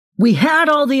We had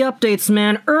all the updates,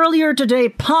 man. Earlier today,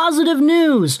 positive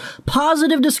news,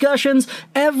 positive discussions,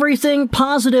 everything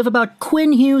positive about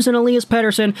Quinn Hughes and Elias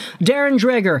Pettersson. Darren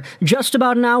Dreger, just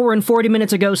about an hour and 40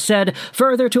 minutes ago, said,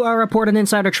 further to our report on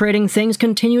insider trading, things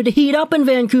continue to heat up in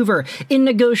Vancouver in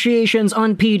negotiations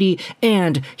on Petey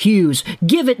and Hughes.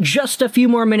 Give it just a few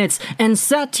more minutes, and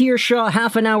Satir Shah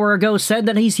half an hour ago said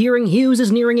that he's hearing Hughes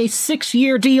is nearing a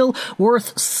 6-year deal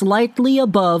worth slightly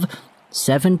above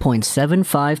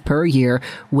 $7.75 per year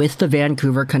with the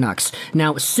Vancouver Canucks.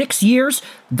 Now, 6 years,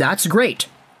 that's great.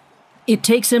 It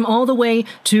takes him all the way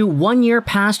to 1 year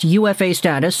past UFA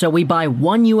status, so we buy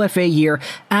 1 UFA year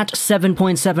at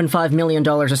 $7.75 million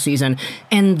a season.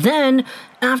 And then,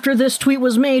 after this tweet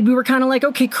was made, we were kind of like,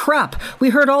 okay, crap. We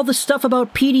heard all the stuff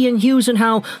about Petey and Hughes and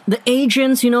how the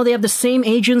agents, they have the same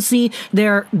agency.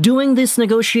 They're doing this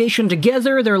negotiation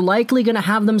together. They're likely going to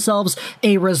have themselves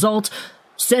a result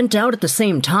sent out at the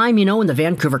same time, when the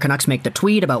Vancouver Canucks make the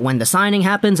tweet about when the signing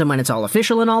happens and when it's all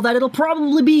official and all that, it'll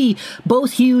probably be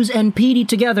both Hughes and Petey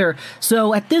together.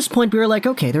 So at this point, we were like,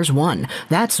 okay, there's one.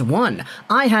 That's one.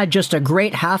 I had just a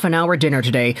great half an hour dinner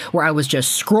today where I was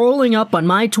just scrolling up on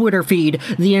my Twitter feed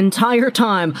the entire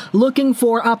time looking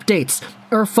for updates.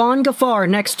 Irfan Ghaffar,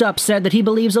 next up, said that he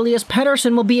believes Elias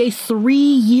Pettersson will be a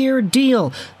 3-year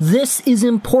deal. This is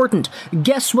important.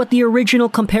 Guess what the original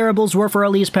comparables were for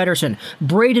Elias Pettersson?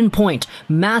 Braden Point,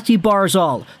 Matthew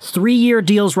Barzal, 3-year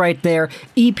deals right there.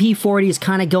 EP40 is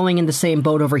kind of going in the same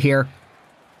boat over here,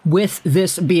 with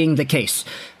this being the case.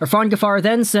 Irfan Ghaffar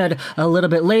then said a little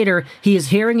bit later he is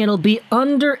hearing it'll be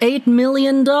under $8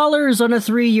 million on a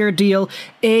 3-year deal.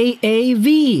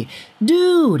 AAV.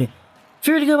 Dude, if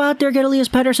you're to go out there and get Elias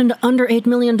Pettersson to under $8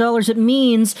 million, it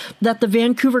means that the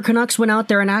Vancouver Canucks went out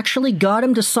there and actually got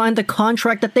him to sign the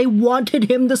contract that they wanted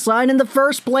him to sign in the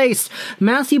first place.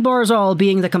 Matthew Barzal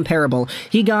being the comparable.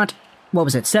 He got,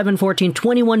 $7, 14,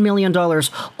 $21 million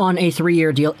on a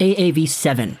 3-year deal, AAV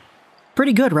 7.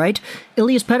 Pretty good, right?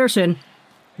 Elias Pettersson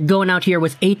going out here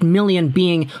with under $8 million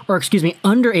being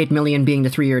the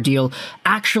 3-year deal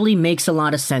actually makes a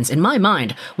lot of sense. In my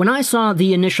mind, when I saw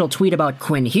the initial tweet about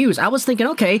Quinn Hughes, I was thinking,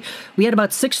 okay, we had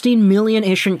about 16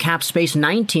 million-ish in cap space,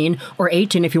 19 or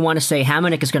 18 if you want to say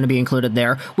Hamonic is going to be included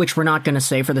there, which we're not going to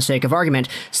say for the sake of argument.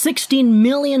 $16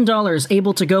 million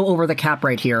able to go over the cap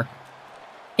right here.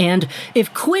 And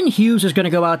if Quinn Hughes is going to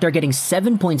go out there getting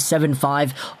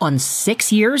 7.75 on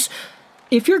 6 years,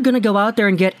 if you're going to go out there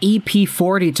and get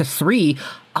EP40 to 3,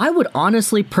 I would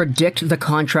honestly predict the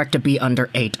contract to be under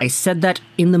 8. I said that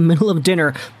in the middle of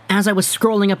dinner as I was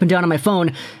scrolling up and down on my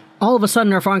phone. All of a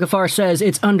sudden, Irfan Ghaffar says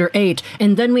it's under 8,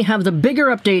 and then we have the bigger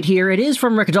update here. It is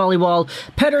from Rick Dollywall.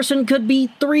 Pettersson could be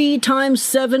 3 times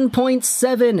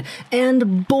 7.7,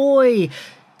 and boy,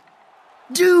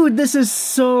 dude, this is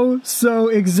so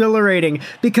exhilarating,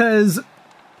 because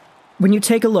when you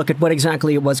take a look at what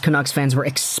exactly it was Canucks fans were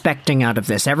expecting out of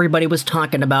this, everybody was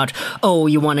talking about, oh,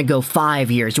 you want to go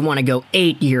 5 years, you want to go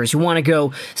 8 years, you want to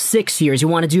go 6 years, you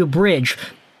want to do a bridge.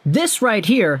 This right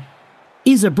here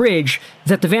is a bridge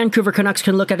that the Vancouver Canucks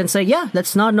can look at and say, yeah,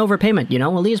 that's not an overpayment.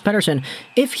 Elias Pettersson,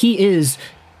 if he is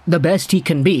the best he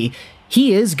can be,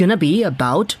 he is going to be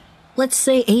about, let's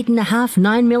say, $8.5,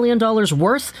 $9 million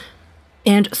worth.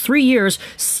 And 3 years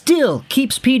still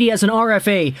keeps Petey as an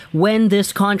RFA when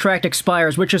this contract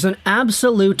expires, which is an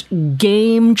absolute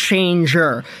game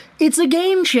changer. It's a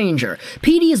game changer.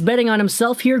 Petey is betting on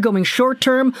himself here, going short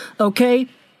term, okay?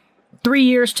 3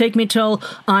 years take me till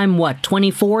I'm,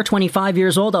 24, 25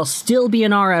 years old. I'll still be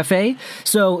an RFA,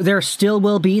 so there still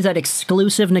will be that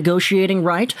exclusive negotiating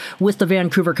right with the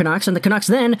Vancouver Canucks, and the Canucks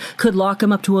then could lock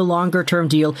him up to a longer-term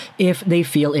deal if they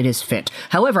feel it is fit.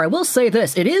 However, I will say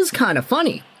this, it is kind of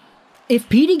funny. If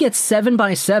Petey gets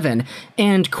 7x7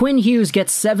 and Quinn Hughes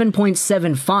gets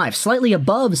 7.75, slightly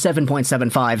above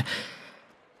 7.75,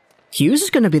 Hughes is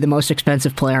going to be the most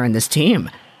expensive player in this team.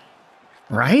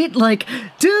 Right?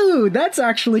 Dude, that's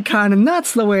actually kind of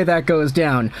nuts the way that goes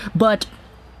down. But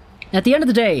at the end of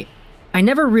the day, I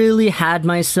never really had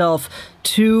myself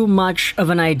too much of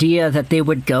an idea that they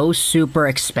would go super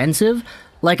expensive.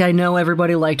 I know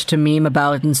everybody liked to meme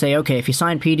about it and say, okay, if you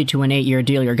sign Petey to an 8-year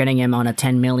deal, you're getting him on a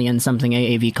 10 million something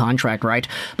AAV contract, right?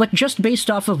 But just based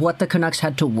off of what the Canucks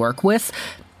had to work with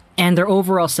and their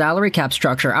overall salary cap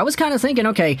structure, I was kind of thinking,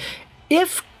 okay,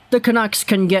 if the Canucks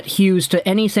can get Hughes to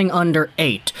anything under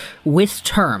 8 with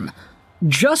term,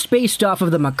 just based off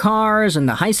of the Makars and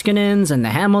the Heiskanens and the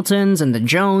Hamiltons and the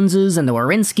Joneses and the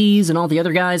Werenskis and all the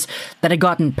other guys that had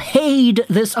gotten paid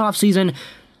this offseason,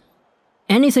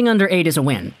 anything under 8 is a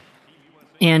win.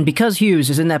 And because Hughes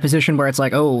is in that position where it's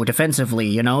like, oh, defensively,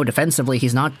 you know, defensively,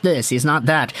 he's not this, he's not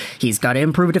that, he's got to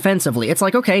improve defensively. It's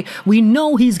like, okay, we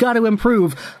know he's got to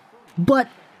improve, but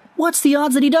what's the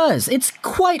odds that he does? It's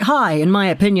quite high, in my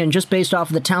opinion, just based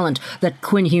off of the talent that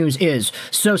Quinn Hughes is.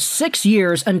 So 6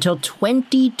 years until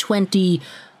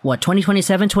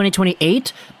 2027,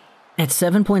 2028? At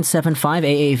 7.75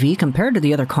 AAV, compared to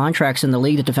the other contracts in the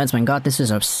league that defensemen got, this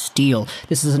is a steal.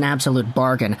 This is an absolute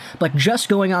bargain. But just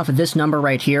going off of this number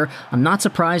right here, I'm not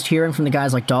surprised hearing from the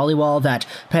guys like Dollywall that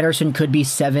Pettersson could be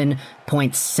 7.7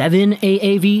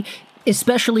 AAV,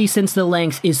 especially since the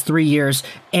length is 3 years,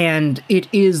 and it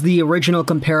is the original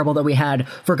comparable that we had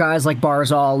for guys like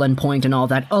Barzal and Point and all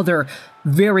that other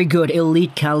very good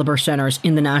elite caliber centers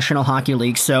in the National Hockey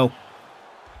League. So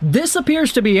this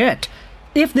appears to be it.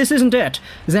 If this isn't it,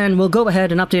 then we'll go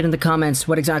ahead and update in the comments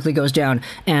what exactly goes down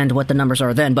and what the numbers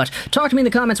are then. But talk to me in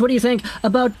the comments, what do you think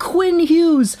about Quinn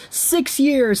Hughes? 6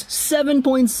 years,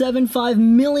 $7.75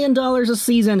 million a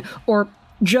season, or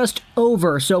just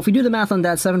over. So if we do the math on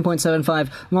that, 7.75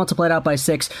 multiplied out by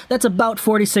 6, that's about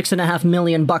 $46.5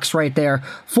 million right there.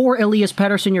 For Elias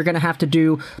Pettersson, you're going to have to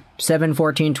do 7,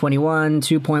 14, 21,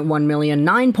 2.1 million,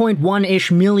 9.1-ish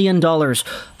million dollars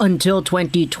until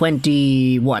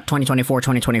 2020, what, 2024,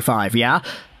 2025, yeah?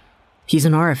 He's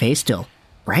an RFA still,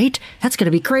 right? That's going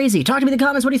to be crazy. Talk to me in the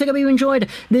comments. What do you think? I hope you enjoyed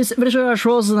this video of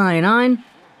Trolls 99.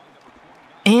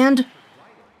 And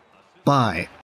bye.